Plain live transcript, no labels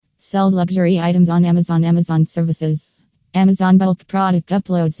Sell luxury items on Amazon. Amazon services. Amazon bulk product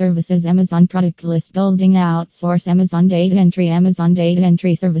upload services. Amazon product list building outsource. Amazon data entry. Amazon data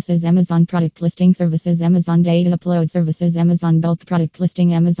entry services. Amazon product listing services. Amazon data upload services. Amazon bulk product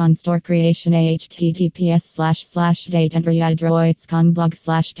listing. Amazon store creation. https://date entry adroits.com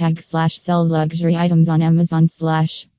blog/tag/sell luxury items on Amazon/